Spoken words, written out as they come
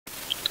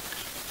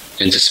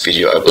In this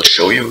video I will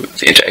show you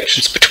the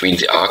interactions between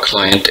the R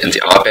client and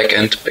the R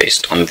backend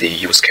based on the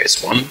use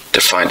case 1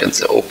 defined in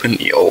the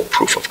openEO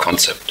proof of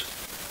concept.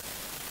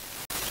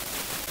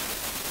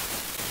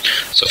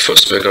 So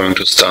first we're going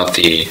to start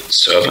the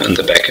server in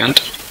the backend.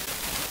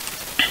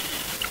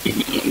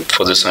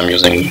 For this I'm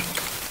using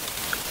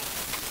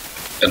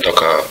a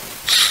Docker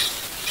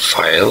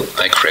file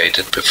I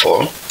created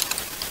before.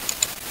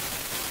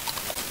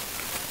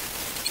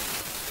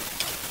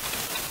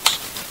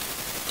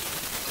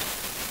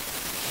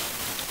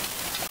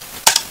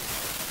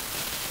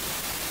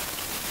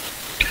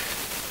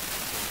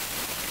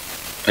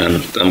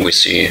 And then we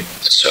see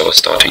the server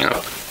starting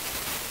up,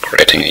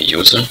 creating a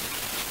user,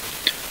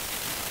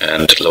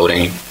 and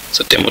loading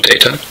the demo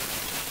data.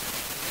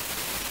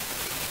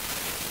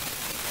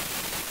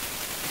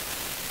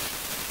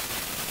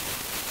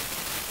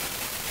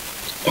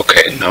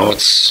 Okay, now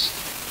it's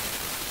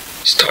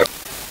start.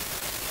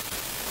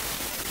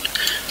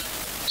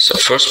 So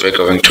first we're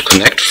going to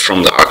connect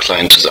from the R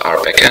client to the R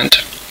backend,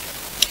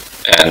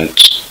 and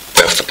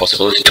we have the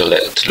possibility to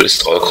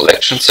list all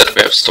collections that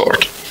we have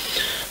stored.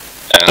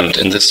 And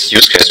in this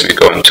use case we're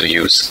going to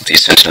use the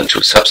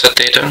Sentinel-2 subset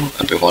data,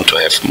 and we want to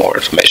have more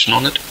information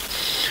on it.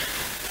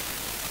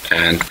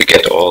 And we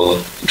get all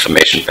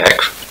information back.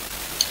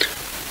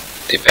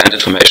 The band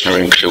information are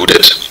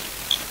included,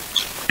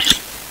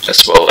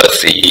 as well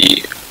as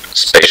the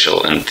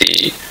spatial and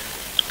the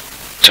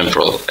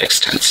temporal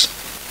extents.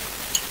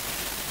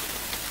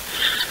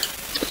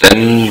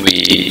 Then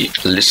we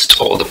list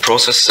all the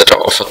processes that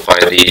are offered by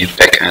the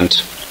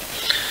backend,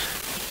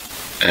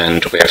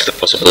 and we have the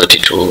possibility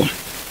to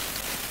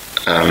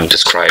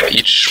describe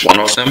each one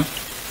of them.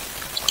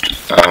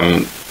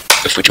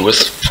 If we do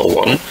this for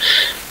one,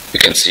 we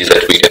can see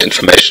that we get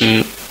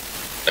information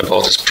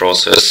about this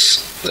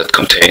process that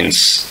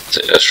contains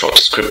a short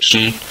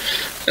description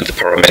and the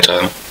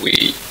parameter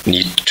we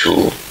need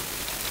to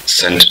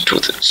send to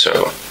the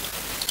server.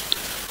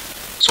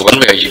 So when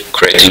we are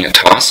creating a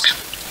task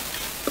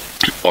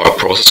or a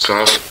process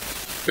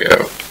graph, we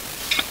are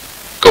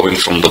going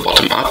from the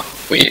bottom up.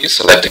 We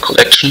select a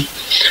collection,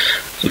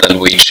 and then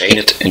we chain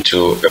it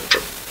into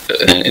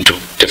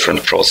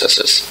different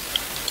processes.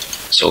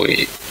 So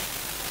we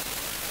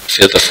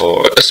filter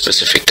for a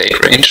specific date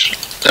range,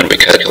 then we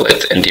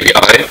calculate the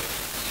NDVI,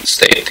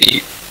 state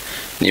the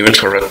near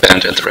infrared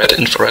band and the red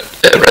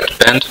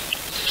band,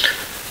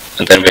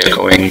 and then we are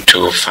going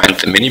to find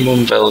the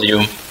minimum value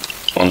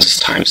on this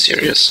time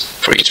series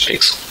for each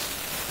pixel.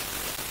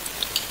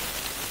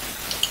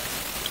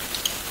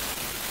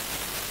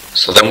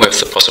 So then we have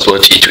the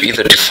possibility to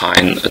either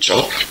define a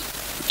job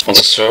on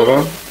the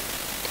server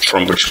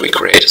from which we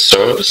create a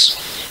service,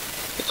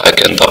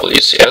 like in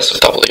WCS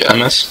or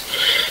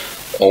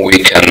WMS, or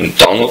we can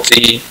download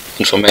the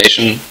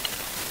information,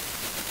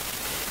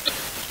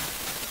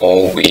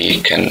 or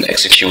we can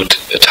execute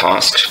a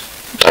task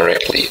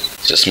directly.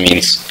 This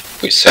means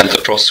we send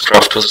the process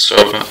graph to the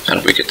server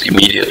and we get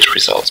immediate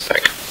results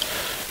back.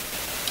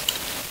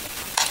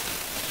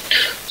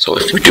 So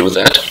if we do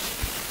that,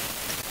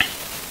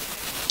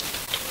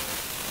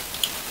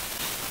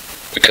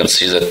 we can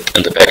see that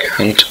in the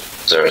backend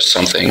there is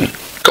something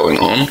going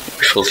on.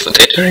 We fill the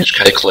data range,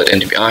 calculate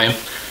NDVI,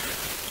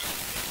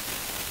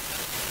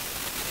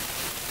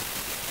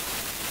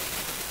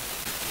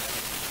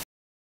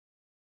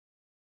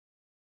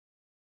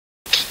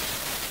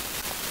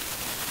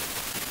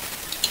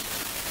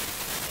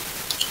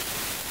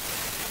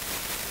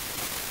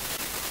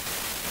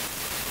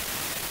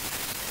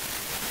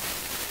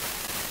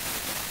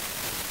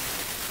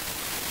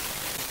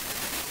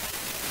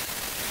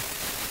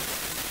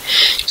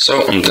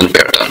 and then we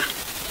are done.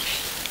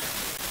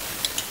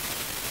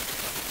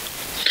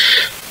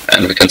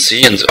 And we can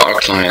see in the R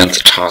client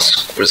the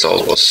task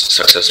result was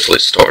successfully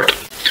stored.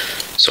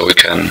 So we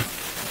can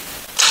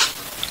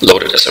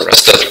load it as a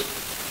raster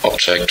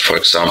object, for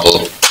example,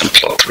 and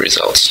plot the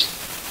results.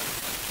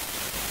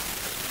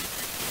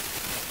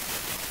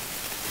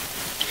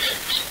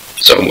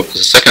 So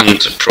the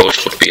second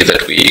approach would be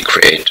that we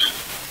create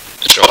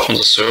a job on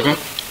the server.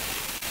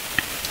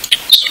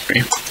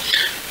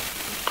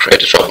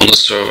 Create a job on the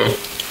server,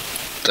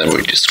 then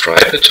we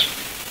describe it,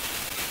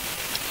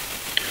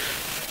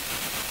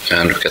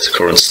 and we get the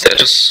current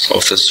status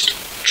of this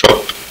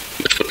job,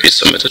 which would be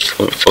submitted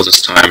for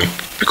this time,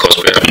 because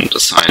we haven't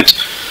assigned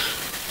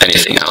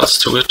anything else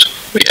to it.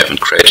 We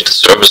haven't created a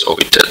service, or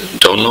we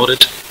didn't download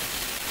it.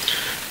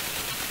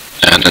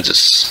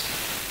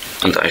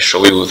 And I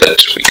show you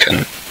that we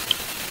can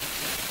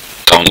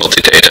download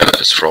the data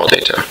as raw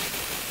data.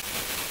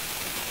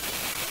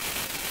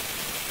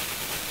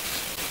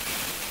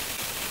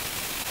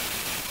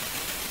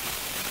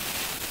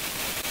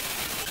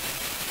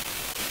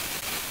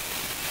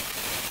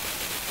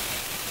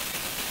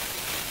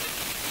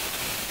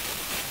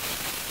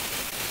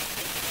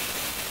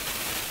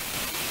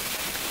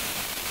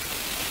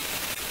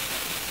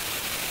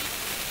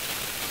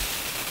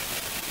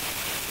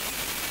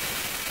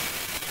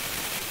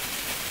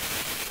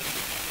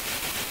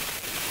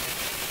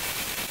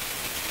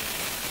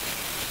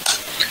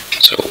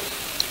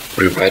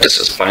 rewrite this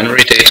as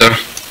binary data,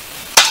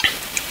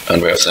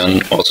 and we have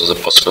then also the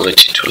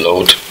possibility to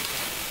load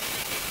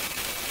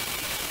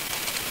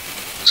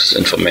this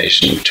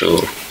information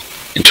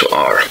into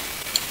R.